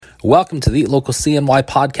Welcome to the Eat Local CNY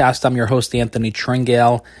podcast. I'm your host, Anthony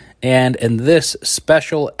Tringale, and in this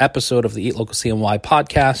special episode of the Eat Local CNY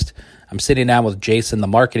podcast, I'm sitting down with Jason, the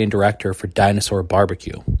marketing director for Dinosaur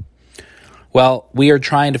BBQ. Well, we are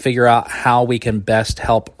trying to figure out how we can best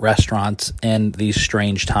help restaurants in these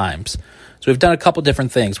strange times. So we've done a couple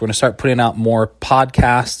different things. We're going to start putting out more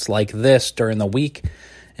podcasts like this during the week,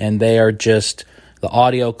 and they are just the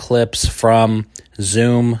audio clips from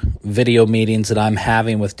Zoom video meetings that I'm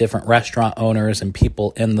having with different restaurant owners and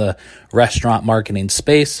people in the restaurant marketing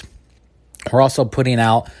space. We're also putting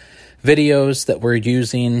out videos that we're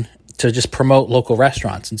using to just promote local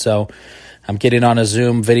restaurants. And so I'm getting on a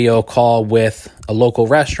Zoom video call with a local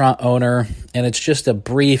restaurant owner, and it's just a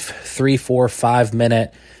brief 3, 4, 5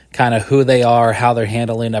 minute kind of who they are, how they're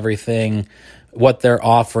handling everything, what they're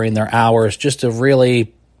offering, their hours, just a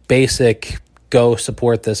really basic go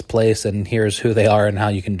support this place and here's who they are and how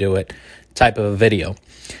you can do it type of a video.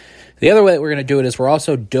 The other way that we're going to do it is we're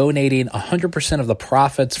also donating 100% of the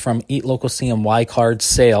profits from Eat Local CNY card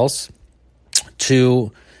sales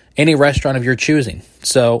to any restaurant of your choosing.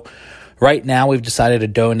 So right now we've decided to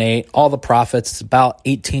donate all the profits. It's about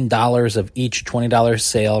 $18 of each $20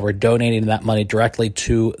 sale. We're donating that money directly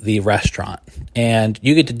to the restaurant. And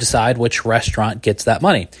you get to decide which restaurant gets that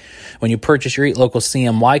money. When you purchase your Eat Local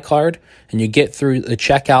CNY card and you get through the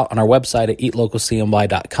checkout on our website at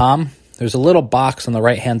eatlocalcny.com, there's a little box on the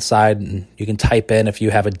right-hand side, and you can type in if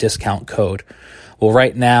you have a discount code. Well,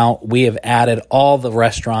 right now, we have added all the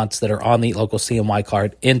restaurants that are on the Eat Local CNY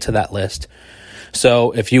card into that list.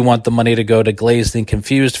 So if you want the money to go to Glazed and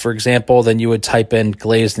Confused, for example, then you would type in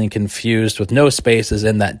Glazed and Confused with no spaces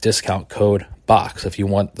in that discount code box. If you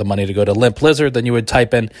want the money to go to Limp Lizard, then you would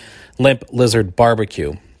type in Limp Lizard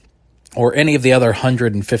Barbecue. Or any of the other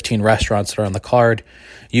 115 restaurants that are on the card,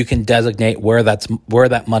 you can designate where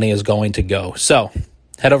that money is going to go. So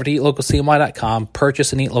head over to eatlocalcny.com,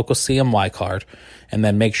 purchase an Eat Local CNY card, and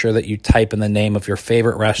then make sure that you type in the name of your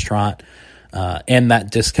favorite restaurant in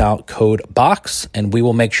that discount code box, and we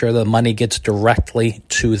will make sure the money gets directly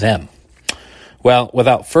to them. Well,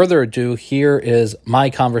 without further ado, here is my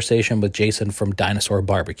conversation with Jason from Dinosaur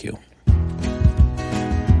BBQ.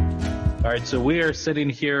 All right, so we are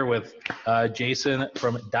sitting here with Jason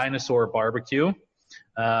from Dinosaur BBQ.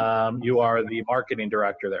 You are the marketing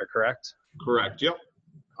director there, correct? Correct, yep.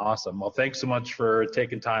 Awesome. Well, thanks so much for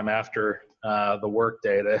taking time after the work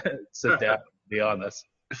day to sit down and be on this.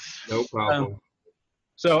 No problem.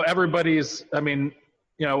 So everybody's, the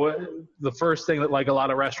first thing that like a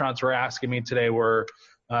lot of restaurants were asking me today were,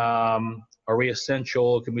 are we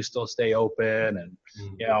essential? Can we still stay open? And,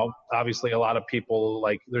 obviously a lot of people,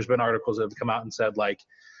 like there's been articles that have come out and said like,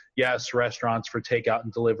 yes, restaurants for takeout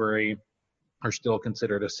and delivery are still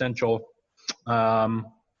considered essential.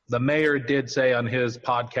 The mayor did say on his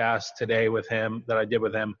podcast today with him, that I did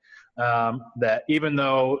with him, that even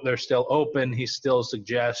though they're still open, he still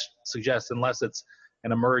suggests unless it's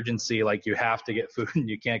an emergency, like you have to get food and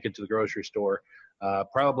you can't get to the grocery store,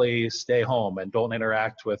 probably stay home and don't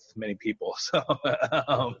interact with many people. So,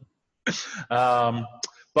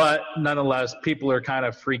 but nonetheless, people are kind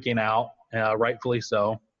of freaking out, rightfully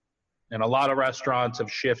so. And a lot of restaurants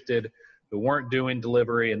have shifted who weren't doing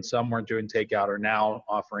delivery and some weren't doing takeout are now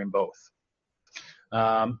offering both.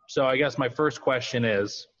 So I guess my first question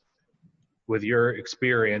is, with your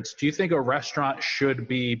experience, do you think a restaurant should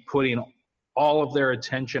be putting all of their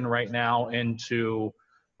attention right now into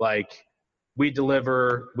like, we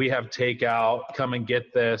deliver, we have takeout, come and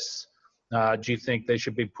get this? Do you think they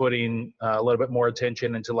should be putting a little bit more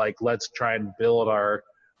attention into like, let's try and build our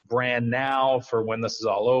brand now for when this is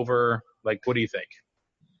all over? Like, what do you think?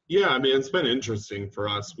 Yeah, it's been interesting for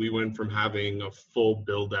us. We went from having a full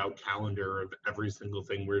build-out calendar of every single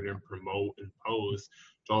thing we're going to promote and post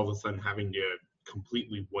to all of a sudden having to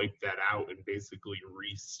completely wipe that out and basically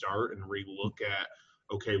restart and relook at,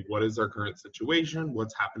 okay, what is our current situation?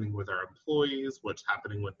 What's happening with our employees? What's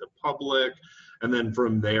happening with the public? And then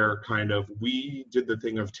from there, we did the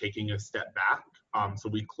thing of taking a step back. So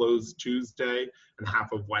we closed Tuesday and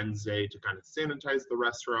half of Wednesday to kind of sanitize the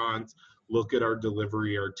restaurants, look at our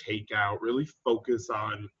delivery, our takeout, really focus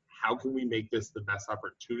on how can we make this the best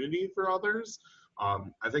opportunity for others.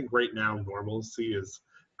 I think right now normalcy is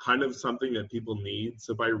kind of something that people need.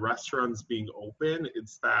 So by restaurants being open,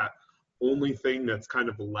 it's that only thing that's kind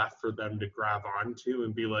of left for them to grab onto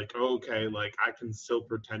and be like, oh, okay, like I can still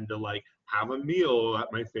pretend to like have a meal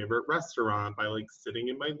at my favorite restaurant by like sitting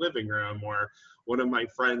in my living room. Or one of my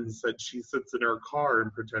friends said she sits in her car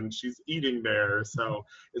and pretends she's eating there. So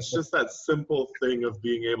it's just that simple thing of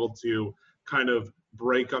being able to kind of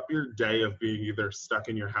break up your day of being either stuck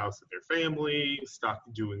in your house with your family, stuck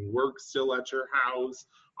doing work still at your house.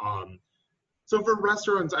 So for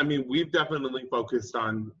restaurants, I mean, we've definitely focused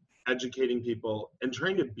on educating people and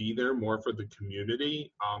trying to be there more for the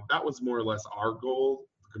community. That was more or less our goal.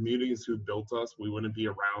 The communities who built us, we wouldn't be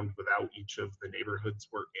around without each of the neighborhoods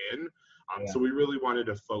we're in. So we really wanted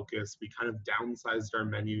to focus. We kind of downsized our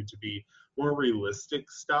menu to be more realistic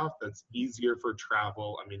stuff that's easier for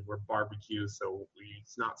travel. I mean, we're barbecue, so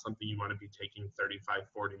it's not something you want to be taking 35,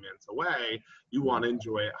 40 minutes away. You want to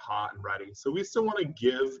enjoy it hot and ready. So we still want to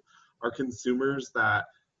give our consumers that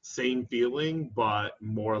same feeling, but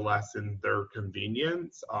more or less in their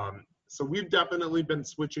convenience. So we've definitely been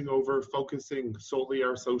switching over, focusing solely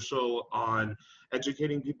our social on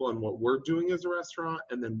educating people on what we're doing as a restaurant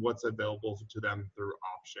and then what's available to them through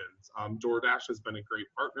options. DoorDash has been a great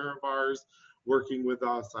partner of ours, working with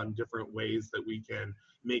us on different ways that we can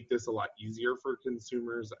make this a lot easier for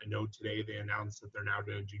consumers. I know today they announced that they're now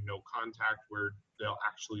going to do no contact, where they'll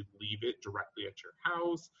actually leave it directly at your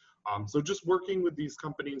house. So just working with these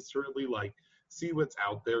companies to really like see what's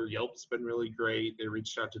out there. Yelp's been really great. They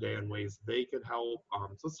reached out today on ways they could help.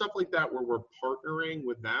 So stuff like that where we're partnering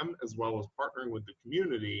with them as well as partnering with the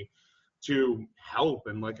community to help.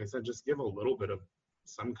 And like I said, just give a little bit of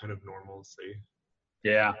some kind of normalcy.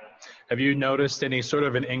 Yeah. Have you noticed any sort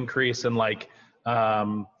of an increase in like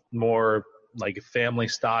more like family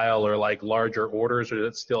style or like larger orders, or does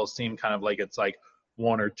it still seem kind of like it's like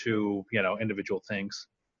one or two, individual things?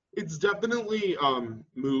 It's definitely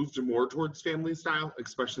moved more towards family style,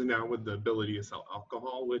 especially now with the ability to sell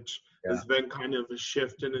alcohol, which has been kind of a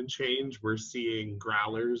shift and a change. We're seeing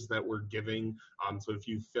growlers that we're giving. So if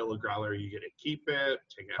you fill a growler, you get to keep it,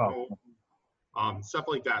 take it home, stuff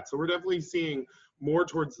like that. So we're definitely seeing more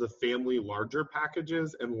towards the family larger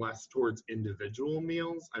packages and less towards individual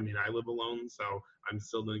meals. I mean, I live alone, so I'm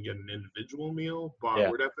still going to get an individual meal, but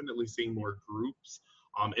we're definitely seeing more groups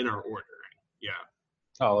in our ordering. Yeah.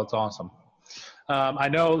 Oh, that's awesome. I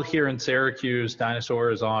know here in Syracuse,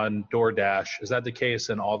 Dinosaur is on DoorDash. Is that the case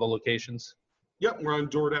in all the locations? Yep, we're on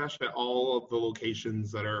DoorDash at all of the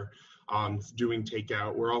locations that are doing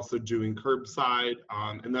takeout. We're also doing curbside,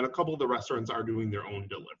 and then a couple of the restaurants are doing their own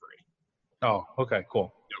delivery. Oh, okay,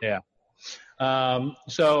 cool. Yep. Yeah.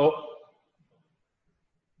 So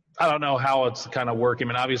I don't know how it's kind of working.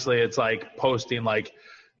 I mean, obviously it's like posting like,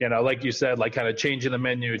 like you said, like kind of changing the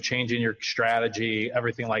menu, changing your strategy,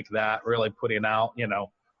 everything like that, really putting out,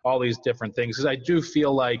 all these different things. Because I do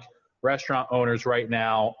feel like restaurant owners right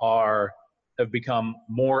now have become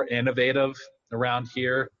more innovative around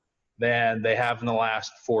here than they have in the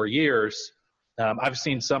last 4 years. I've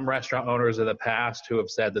seen some restaurant owners in the past who have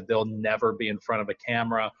said that they'll never be in front of a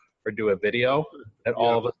camera or do a video, and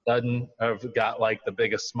all of a sudden have got like the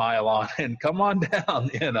biggest smile on and come on down,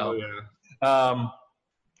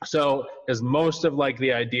 So is most of like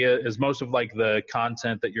the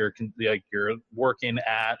content that you're working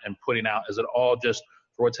at and putting out, is it all just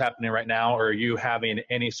for what's happening right now, or are you having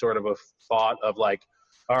any sort of a thought of like,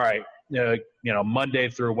 all right, Monday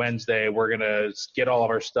through Wednesday we're gonna get all of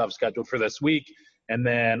our stuff scheduled for this week, and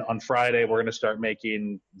then on Friday we're gonna start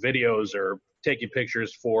making videos or taking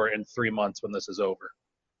pictures for in 3 months when this is over?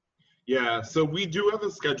 Yeah, so we do have a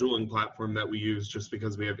scheduling platform that we use just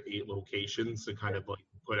because we have 8 locations to kind of like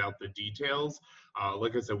put out the details.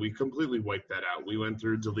 Like I said, we completely wiped that out. We went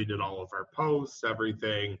through, deleted all of our posts,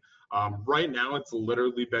 everything. Right now, it's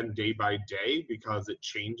literally been day by day because it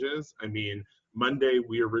changes. I mean, Monday,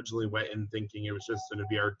 we originally went in thinking it was just going to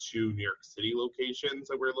be our 2 New York City locations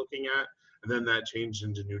that we're looking at. And then that changed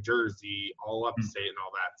into New Jersey, all upstate and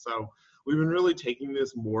all that. So we've been really taking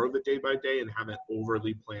this more of a day by day and haven't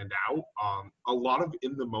overly planned out. A lot of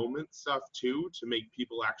in the moment stuff too, to make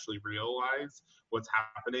people actually realize what's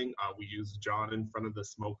happening. We use John in front of the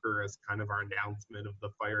smoker as kind of our announcement of the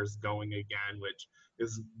fires going again, which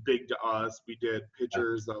is big to us. We did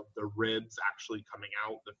pictures of the ribs actually coming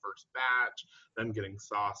out, the first batch, them getting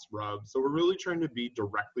sauce rubbed. So we're really trying to be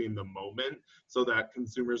directly in the moment so that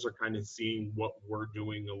consumers are kind of seeing what we're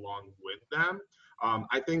doing along with them.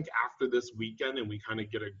 I think after this weekend and we kind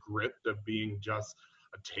of get a grip of being just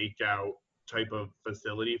a takeout type of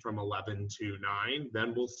facility from 11 to 9,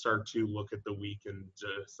 then we'll start to look at the week and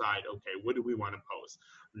decide, okay, what do we want to post?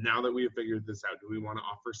 Now that we have figured this out, do we want to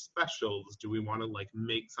offer specials? Do we want to like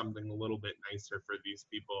make something a little bit nicer for these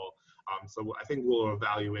people? So I think we'll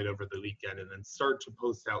evaluate over the weekend and then start to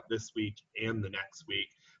post out this week and the next week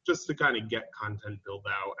just to kind of get content built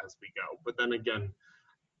out as we go. But then again,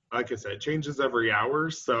 like I said, it changes every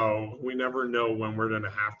hour, so we never know when we're going to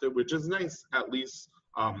have to, which is nice. At least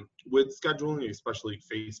with scheduling, especially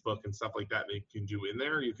Facebook and stuff like that you can do in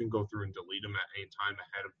there, you can go through and delete them at any time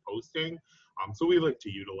ahead of posting. So we like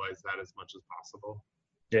to utilize that as much as possible.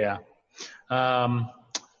 Yeah.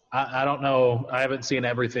 I don't know. I haven't seen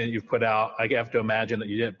everything that you've put out. I have to imagine that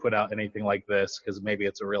you didn't put out anything like this because maybe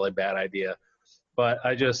it's a really bad idea. But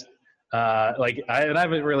I just I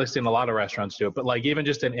haven't really seen a lot of restaurants do it, but like even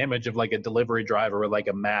just an image of like a delivery driver with like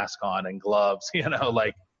a mask on and gloves,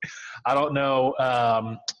 like I don't know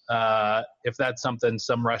if that's something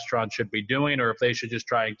some restaurants should be doing, or if they should just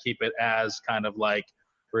try and keep it as kind of like,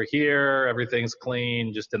 we're here, everything's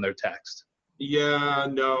clean, just in their text. Yeah,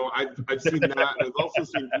 no, I've seen that. And I've also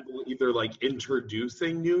seen people either like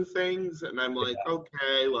introducing new things, and I'm like,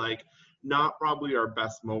 okay, like not probably our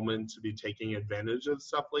best moment to be taking advantage of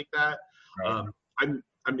stuff like that. Right.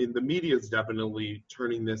 I mean, the media is definitely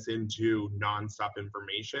turning this into nonstop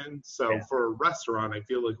information. So for a restaurant, I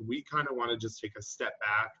feel like we kind of want to just take a step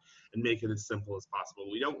back and make it as simple as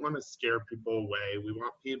possible. We don't want to scare people away. We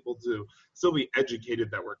want people to still be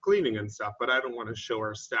educated that we're cleaning and stuff, but I don't want to show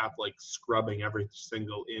our staff like scrubbing every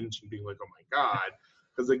single inch and being like, oh my God.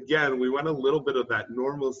 Because again, we want a little bit of that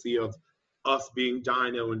normalcy of us being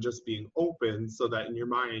Dino and just being open, so that in your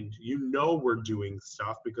mind, we're doing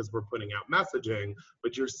stuff because we're putting out messaging,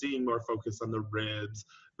 but you're seeing more focus on the ribs,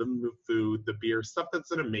 the food, the beer, stuff that's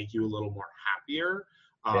going to make you a little more happier.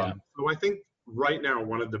 So I think right now,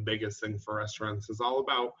 one of the biggest things for restaurants is all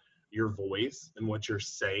about your voice and what you're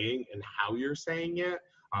saying and how you're saying it.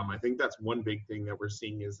 I think that's one big thing that we're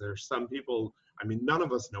seeing is there's some people, I mean, none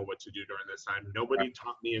of us know what to do during this time. Nobody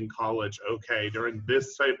taught me in college, okay, during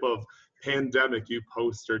this type of pandemic, you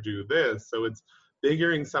post or do this. So it's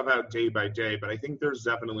figuring stuff out day by day. But I think there's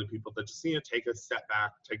definitely people that just need to take a step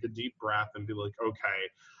back, take a deep breath and be like, okay,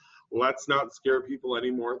 let's not scare people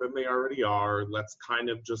any more than they already are. Let's kind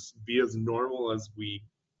of just be as normal as we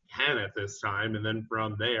can at this time. And then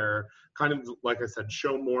from there, kind of, like I said,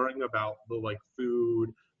 show more about the like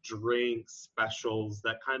food, drinks, specials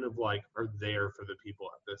that kind of like are there for the people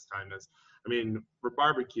at this time. For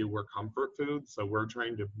barbecue, we're comfort food. So we're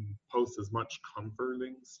trying to post as much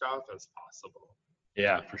comforting stuff as possible.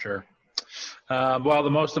 Yeah, for sure. Well, the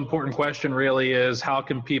most important question really is, how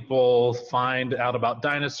can people find out about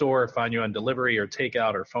Dinosaur, find you on delivery or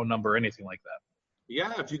takeout or phone number, anything like that?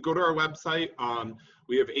 Yeah, if you go to our website,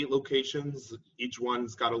 we have 8 locations. Each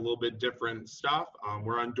one's got a little bit different stuff.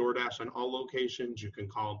 We're on DoorDash on all locations. You can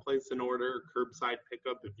call and place an order, curbside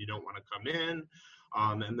pickup if you don't want to come in.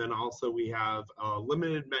 And then also we have a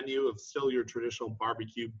limited menu of still your traditional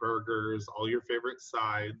barbecue burgers, all your favorite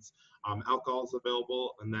sides. Alcohol is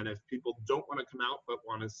available. And then if people don't want to come out but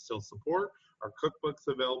want to still support, our cookbook's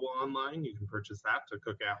available online. You can purchase that to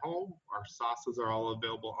cook at home. Our sauces are all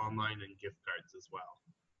available online and gift cards as well.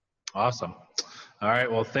 Awesome. All right.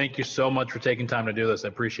 Well, thank you so much for taking time to do this. I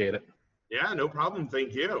appreciate it. Yeah, no problem.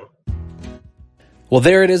 Thank you. Well,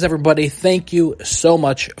 there it is, everybody. Thank you so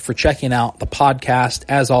much for checking out the podcast.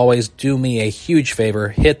 As always, do me a huge favor.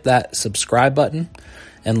 Hit that subscribe button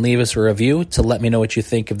and leave us a review to let me know what you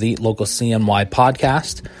think of the Eat Local CNY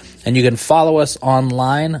podcast. And you can follow us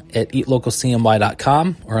online at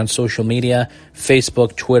eatlocalcny.com or on social media,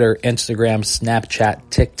 Facebook, Twitter, Instagram, Snapchat,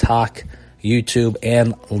 TikTok, YouTube,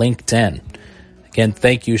 and LinkedIn. Again,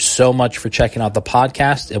 thank you so much for checking out the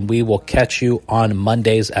podcast, and we will catch you on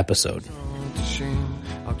Monday's episode.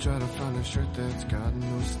 I'll try to find a shirt that's got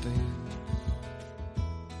no stain.